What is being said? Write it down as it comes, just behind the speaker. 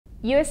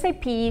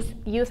USIP's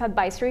Youth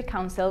Advisory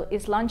Council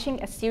is launching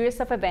a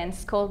series of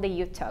events called the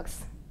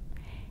YouthTalks.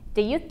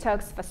 The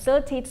YouthTalks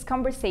facilitates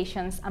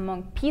conversations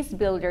among peace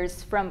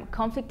builders from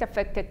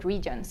conflict-affected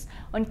regions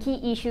on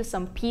key issues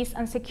on peace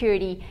and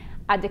security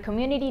at the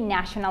community,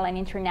 national, and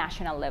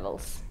international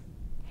levels.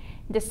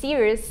 The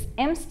series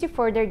aims to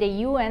further the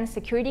UN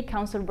Security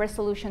Council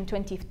Resolution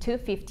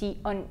 2250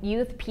 on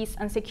youth, peace,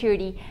 and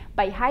security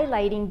by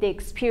highlighting the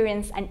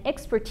experience and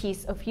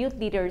expertise of youth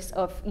leaders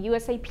of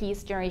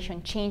USIP's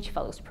Generation Change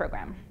Fellows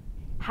program.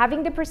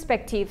 Having the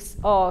perspectives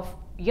of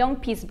young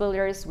peace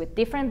builders with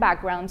different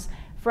backgrounds,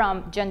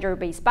 from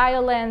gender-based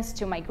violence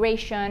to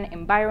migration,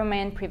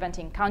 environment,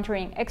 preventing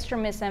countering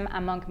extremism,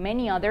 among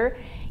many others,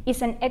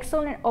 is an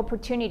excellent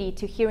opportunity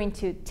to hear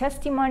into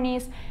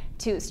testimonies,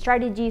 to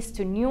strategies,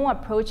 to new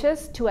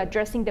approaches to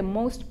addressing the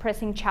most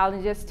pressing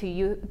challenges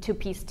to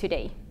peace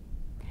today.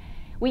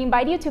 We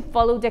invite you to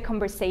follow the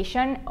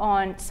conversation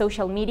on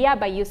social media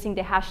by using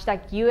the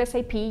hashtag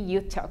USIP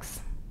YouthTalks.